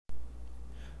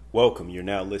Welcome. You're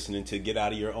now listening to Get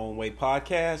Out of Your Own Way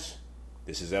podcast.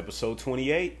 This is episode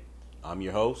 28. I'm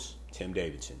your host, Tim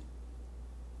Davidson.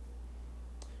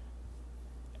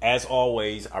 As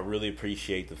always, I really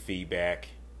appreciate the feedback.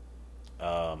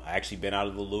 I actually been out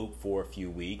of the loop for a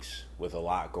few weeks with a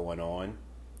lot going on.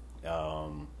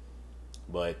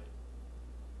 But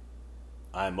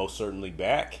I'm most certainly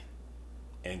back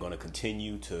and going to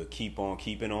continue to keep on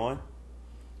keeping on.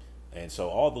 And so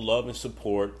all the love and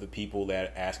support, the people that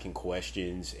are asking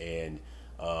questions and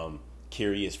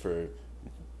curious for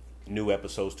new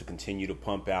episodes to continue to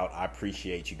pump out, I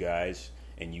appreciate you guys,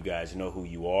 and you guys know who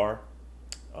you are.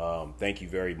 Thank you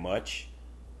very much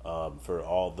for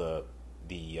all the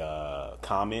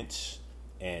comments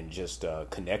and just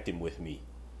connecting with me.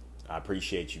 I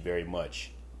appreciate you very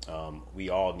much. We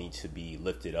all need to be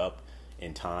lifted up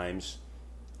in times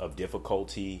of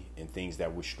difficulty and things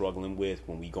that we're struggling with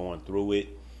when we're going through it.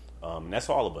 And that's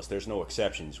all of us. There's no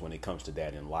exceptions when it comes to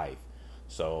that in life.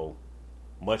 So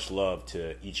much love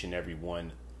to each and every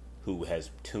one who has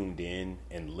tuned in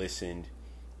and listened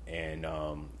and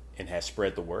has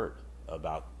spread the word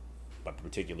about a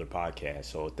particular podcast.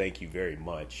 So thank you very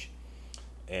much.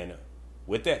 And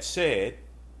with that said,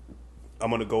 I'm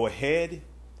going to go ahead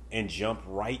and jump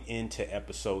right into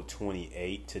episode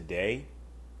 28 today,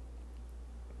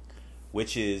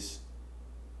 which is,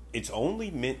 it's only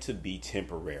meant to be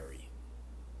temporary.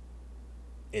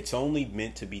 It's only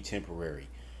meant to be temporary.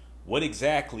 What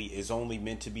exactly is only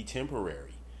meant to be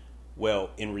temporary? Well,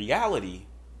 in reality,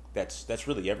 that's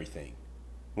really everything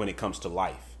when it comes to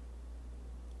life.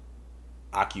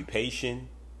 Occupation,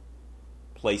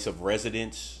 place of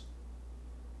residence,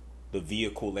 the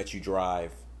vehicle that you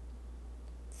drive,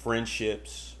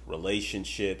 friendships,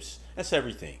 relationships, that's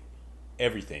everything.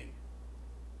 Everything.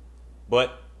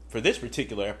 But for this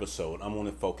particular episode, I'm going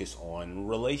to focus on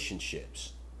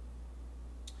relationships.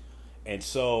 And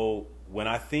so when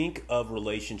I think of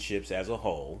relationships as a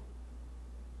whole,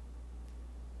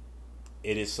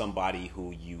 it is somebody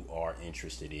who you are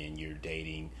interested in. You're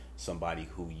dating somebody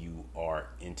who you are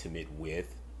intimate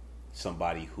with,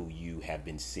 somebody who you have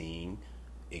been seeing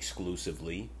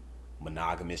exclusively,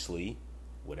 monogamously,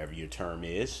 whatever your term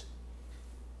is.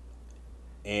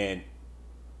 And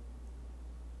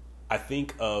I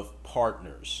think of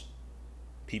partners,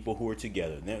 people who are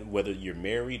together, whether you're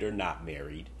married or not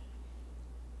married.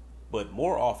 But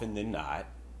more often than not,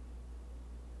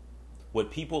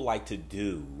 what people like to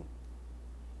do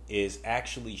is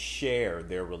actually share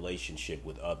their relationship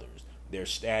with others, their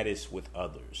status with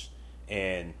others.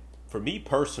 And for me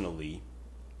personally,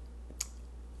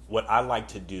 what I like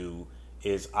to do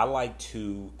is I like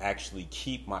to actually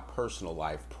keep my personal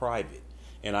life private.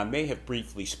 And I may have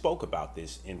briefly spoke about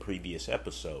this in previous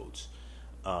episodes.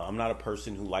 I'm not a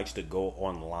person who likes to go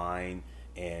online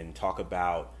and talk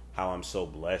about how I'm so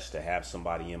blessed to have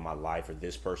somebody in my life or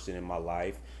this person in my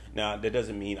life. Now, that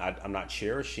doesn't mean I'm not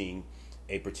cherishing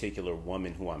a particular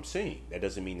woman who I'm seeing. That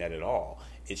doesn't mean that at all.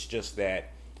 It's just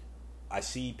that I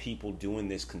see people doing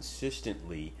this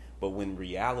consistently, but when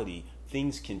reality,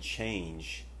 things can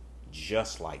change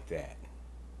just like that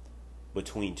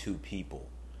between two people.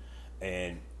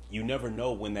 And you never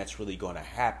know when that's really going to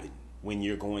happen, when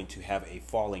you're going to have a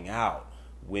falling out,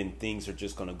 when things are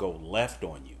just going to go left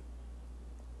on you.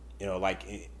 You know,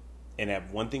 and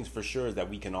that one thing for sure that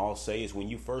we can all say is when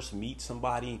you first meet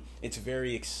somebody, it's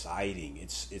very exciting.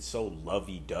 It's so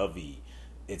lovey-dovey.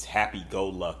 It's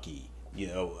happy-go-lucky. You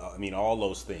know, I mean, all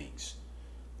those things.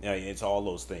 It's all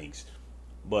those things.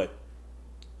 But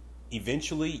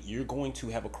eventually, you're going to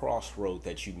have a crossroad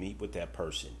that you meet with that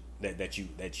person, that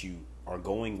you are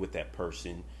going with that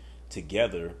person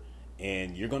together,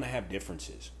 and you're going to have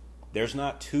differences. There's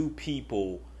not two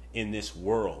people in this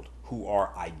world who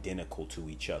are identical to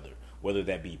each other, whether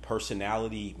that be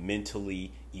personality,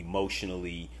 mentally,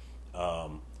 emotionally,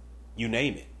 you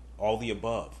name it, all the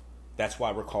above. That's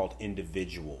why we're called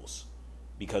individuals,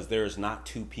 because there is not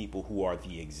two people who are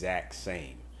the exact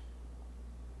same.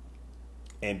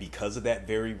 And because of that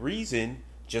very reason,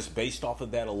 just based off of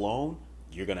that alone,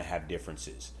 you're going to have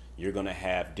differences. You're going to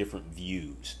have different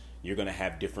views. You're going to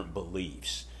have different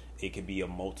beliefs. It could be a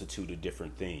multitude of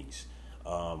different things.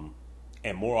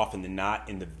 And more often than not,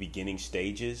 in the beginning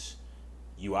stages,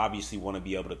 you obviously want to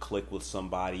be able to click with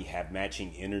somebody, have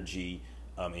matching energy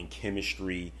and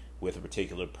chemistry with a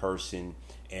particular person.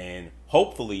 And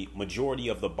hopefully, majority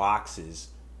of the boxes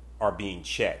are being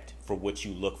checked for what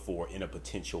you look for in a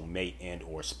potential mate and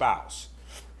or spouse.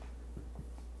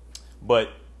 But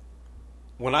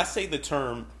when I say the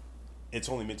term, it's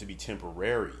only meant to be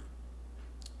temporary,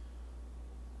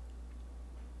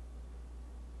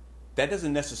 that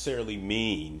doesn't necessarily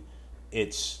mean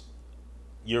it's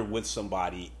you're with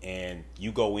somebody and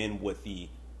you go in with the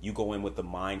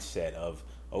mindset of,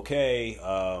 okay,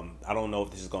 I don't know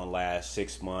if this is going to last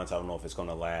 6 months. I don't know if it's going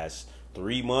to last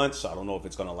 3 months. I don't know if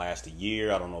it's going to last a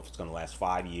year. I don't know if it's going to last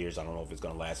 5 years. I don't know if it's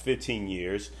going to last 15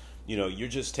 years. You're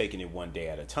just taking it one day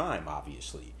at a time,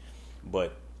 obviously.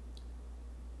 But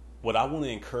what I want to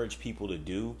encourage people to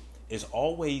do is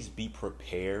always be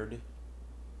prepared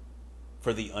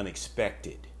for the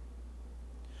unexpected,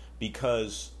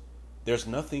 because there's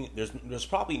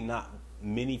probably not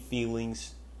many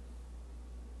feelings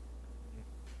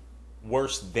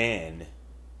worse than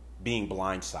being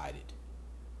blindsided,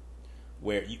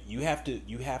 where you have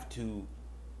to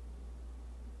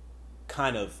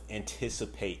kind of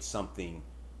anticipate something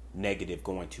negative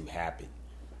going to happen.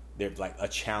 There's like a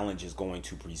challenge is going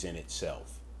to present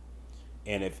itself.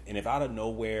 And if out of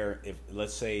nowhere, if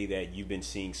let's say that you've been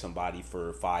seeing somebody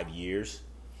for 5 years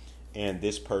and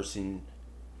this person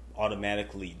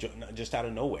automatically, just out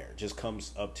of nowhere, just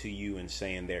comes up to you and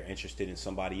saying they're interested in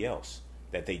somebody else,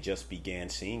 that they just began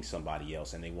seeing somebody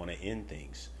else and they want to end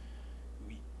things.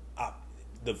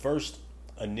 The first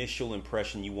initial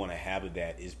impression you want to have of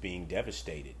that is being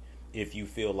devastated if you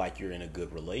feel like you're in a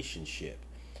good relationship.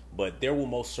 But there will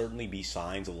most certainly be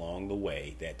signs along the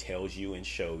way that tells you and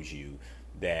shows you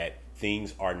that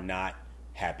things are not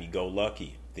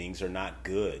happy-go-lucky. Things are not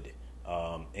good.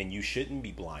 And you shouldn't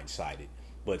be blindsided.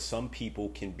 But some people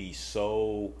can be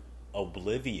so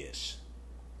oblivious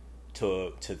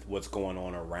to what's going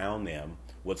on around them,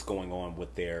 what's going on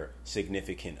with their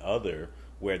significant other,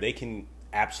 where they can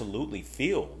absolutely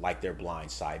feel like they're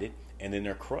blindsided, and then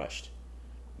they're crushed.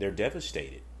 They're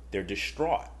devastated. They're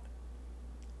distraught.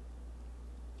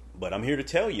 But I'm here to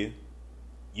tell you,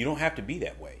 you don't have to be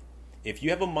that way. If you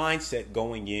have a mindset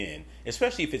going in,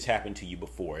 especially if it's happened to you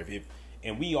before,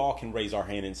 and we all can raise our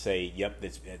hand and say, yep,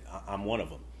 I'm one of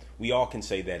them. We all can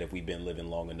say that if we've been living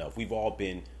long enough. We've all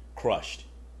been crushed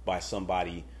by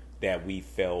somebody that we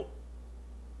felt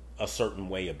a certain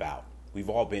way about. We've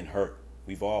all been hurt.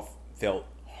 We've all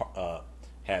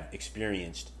have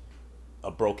experienced a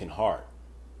broken heart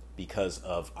because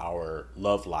of our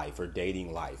love life or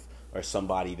dating life, or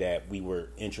somebody that we were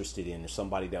interested in, or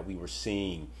somebody that we were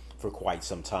seeing for quite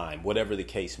some time, whatever the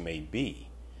case may be.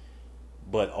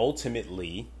 But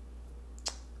ultimately,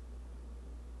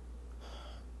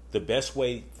 the best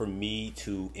way for me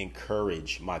to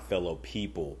encourage my fellow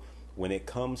people when it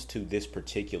comes to this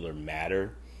particular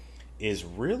matter is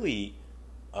really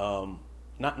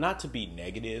not to be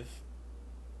negative,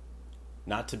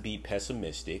 not to be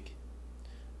pessimistic,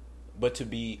 but to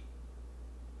be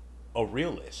a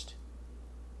realist.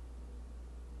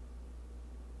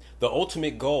 The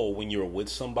ultimate goal when you're with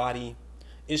somebody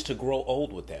is to grow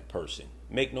old with that person.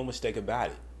 Make no mistake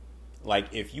about it. Like,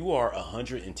 if you are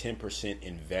 110%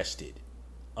 invested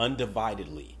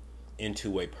undividedly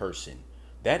into a person,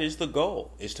 that is the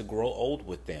goal, is to grow old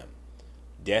with them.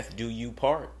 Death do you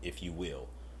part, if you will.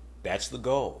 That's the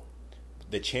goal.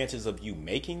 The chances of you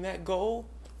making that goal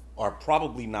are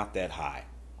probably not that high,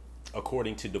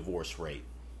 according to divorce rate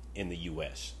in the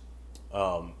U.S.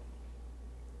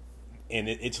 And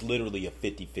it's literally a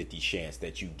 50-50 chance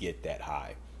that you get that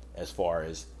high, as far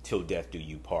as till death do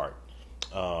you part.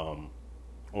 And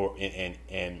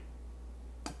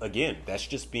again, that's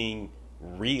just being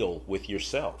real with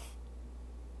yourself.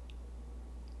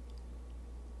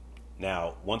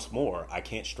 Now, once more, I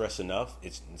can't stress enough,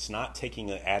 it's not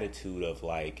taking an attitude of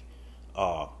like,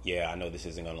 oh, yeah, I know this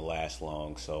isn't going to last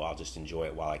long, so I'll just enjoy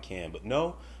it while I can.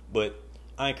 But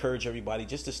I encourage everybody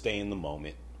just to stay in the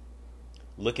moment.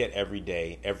 Look at every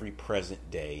day, every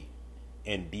present day,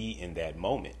 and be in that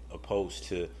moment, opposed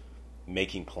to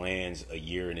making plans a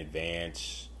year in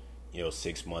advance,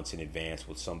 6 months in advance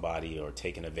with somebody, or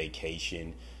taking a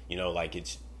vacation, like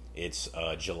it's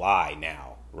July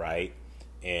now, right?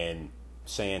 And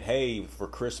saying, hey, for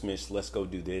Christmas, let's go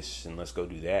do this and let's go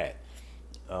do that.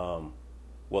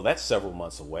 Well, that's several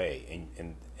months away,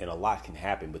 and a lot can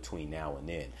happen between now and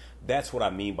then. That's what I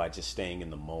mean by just staying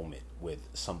in the moment with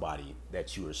somebody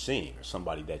that you are seeing, or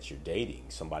somebody that you're dating,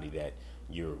 somebody that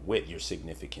you're with, your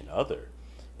significant other,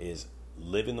 is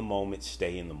live in the moment,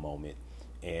 stay in the moment,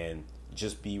 and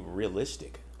just be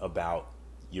realistic about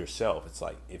yourself. It's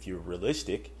like, if you're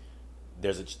realistic,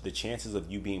 the chances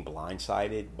of you being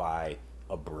blindsided by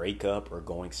a breakup or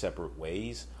going separate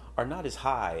ways are not as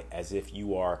high as if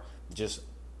you are just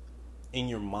in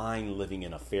your mind living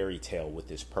in a fairy tale with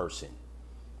this person.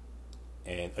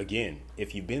 And again,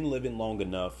 if you've been living long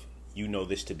enough, you know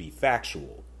this to be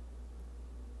factual.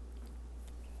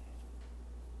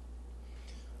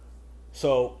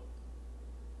 So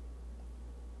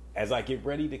as I get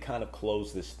ready to kind of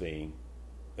close this thing,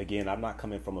 again, I'm not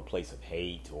coming from a place of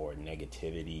hate or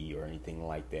negativity or anything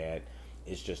like that.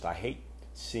 It's just I hate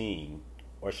seeing,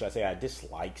 or should I say, I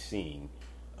dislike seeing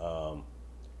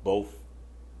both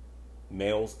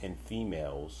males and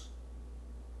females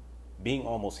being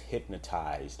almost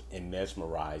hypnotized and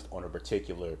mesmerized on a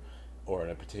particular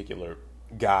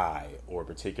guy or a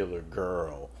particular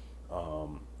girl,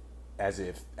 as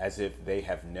if they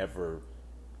have never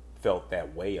felt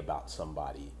that way about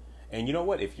somebody. And you know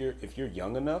what? If you're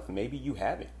young enough, maybe you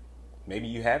haven't. Maybe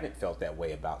you haven't felt that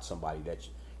way about somebody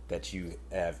that you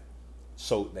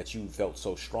felt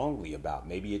so strongly about.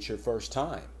 Maybe it's your first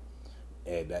time.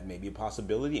 And that may be a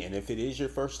possibility. And if it is your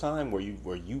first time where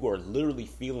you are literally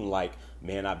feeling like,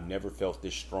 man, I've never felt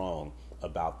this strong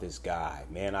about this guy.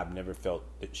 Man, I've never felt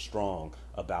this strong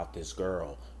about this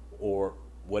girl, or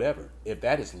whatever. If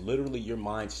that is literally your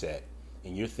mindset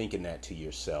and you're thinking that to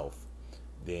yourself,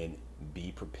 then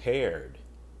be prepared.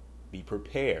 Be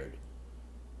prepared.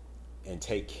 And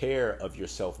take care of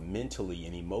yourself mentally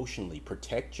and emotionally.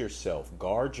 Protect yourself.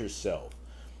 Guard yourself.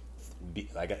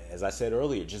 As I said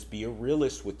earlier, just be a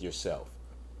realist with yourself.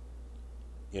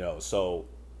 So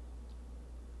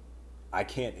I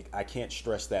can't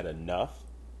stress that enough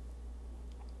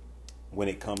when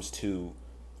it comes to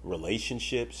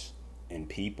relationships and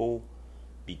people,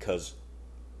 because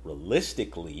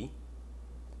realistically,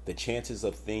 the chances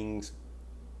of things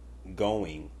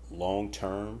going long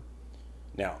term.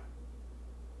 Now,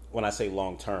 when I say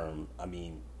long term, I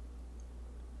mean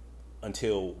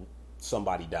until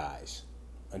somebody dies,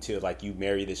 until like you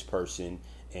marry this person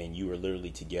and you are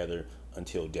literally together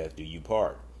until death do you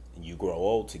part, and you grow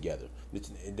old together.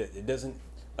 It doesn't,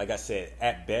 like I said,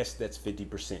 at best that's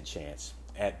 50% chance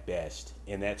at best,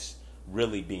 and that's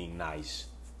really being nice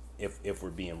if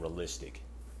we're being realistic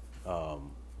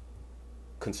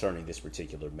concerning this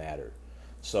particular matter.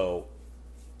 So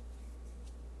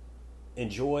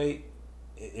enjoy,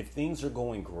 if things are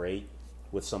going great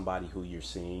with somebody who you're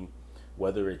seeing,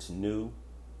 whether it's new,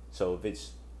 so if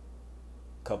it's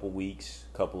a couple weeks,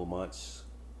 couple of months,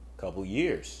 couple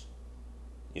years,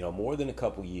 more than a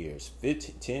couple years,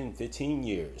 15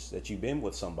 years that you've been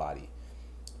with somebody,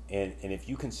 and if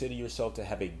you consider yourself to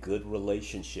have a good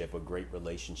relationship, a great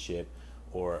relationship,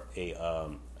 or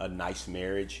a nice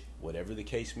marriage, whatever the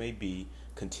case may be,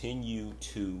 continue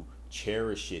to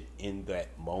cherish it in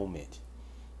that moment.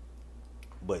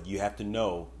 But you have to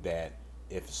know that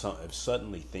if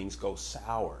suddenly things go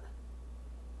sour,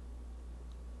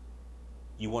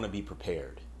 you want to be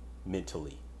prepared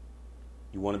mentally.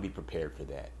 You want to be prepared for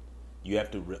that.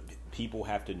 People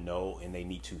have to know, and they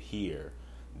need to hear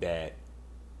that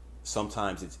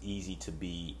sometimes it's easy to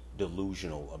be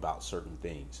delusional about certain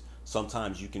things.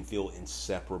 Sometimes you can feel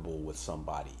inseparable with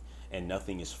somebody, and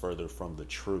nothing is further from the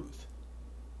truth.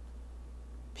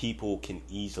 People can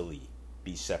easily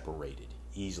be separated,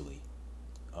 easily.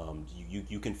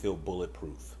 You can feel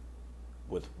bulletproof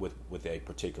with a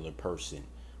particular person,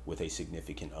 with a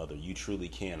significant other. You truly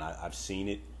can. I've seen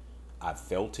it. I've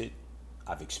felt it.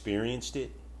 I've experienced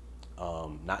it.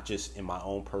 Not just in my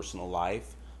own personal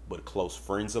life, but close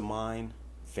friends of mine,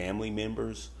 family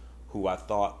members who I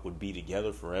thought would be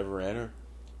together forever and ever.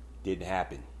 Didn't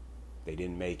happen. They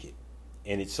didn't make it.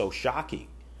 And it's so shocking,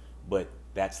 but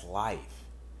that's life.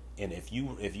 And if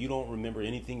you don't remember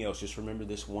anything else, just remember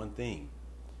this one thing.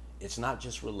 It's not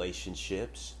just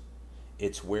relationships.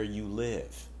 It's where you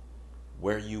live,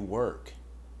 where you work,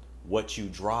 what you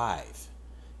drive.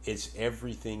 It's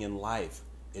everything in life.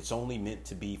 It's only meant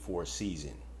to be for a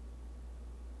season.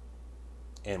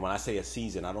 And when I say a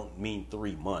season, I don't mean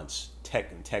 3 months.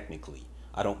 Technically,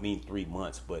 I don't mean 3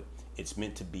 months, but it's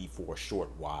meant to be for a short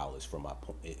while. Is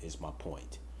my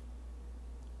point.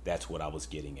 That's what I was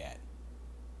getting at.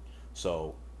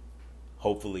 So,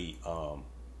 hopefully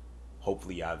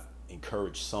I've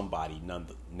encouraged somebody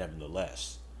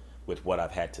nevertheless with what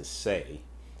I've had to say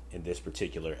in this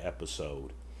particular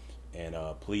episode. And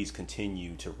please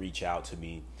continue to reach out to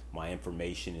me. My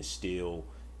information is still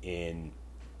in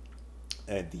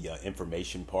the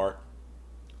information part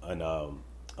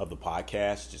of the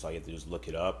podcast. Just all you have to do is look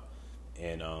it up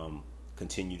and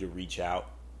continue to reach out.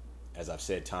 As I've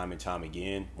said time and time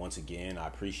again, once again, I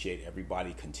appreciate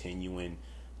everybody continuing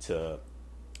to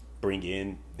bring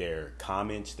in their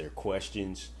comments, their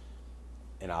questions,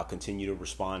 and I'll continue to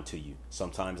respond to you.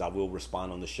 Sometimes I will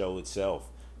respond on the show itself,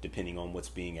 depending on what's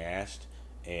being asked.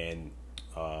 And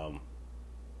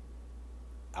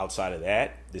outside of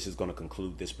that, this is going to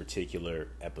conclude this particular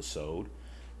episode.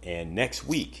 And next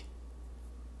week,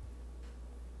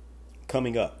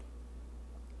 coming up,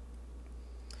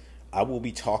 I will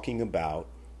be talking about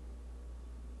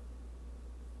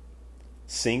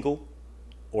single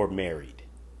or married.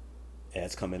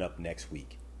 That's coming up next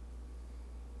week.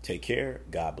 Take care.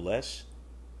 God bless.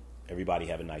 Everybody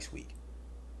have a nice week.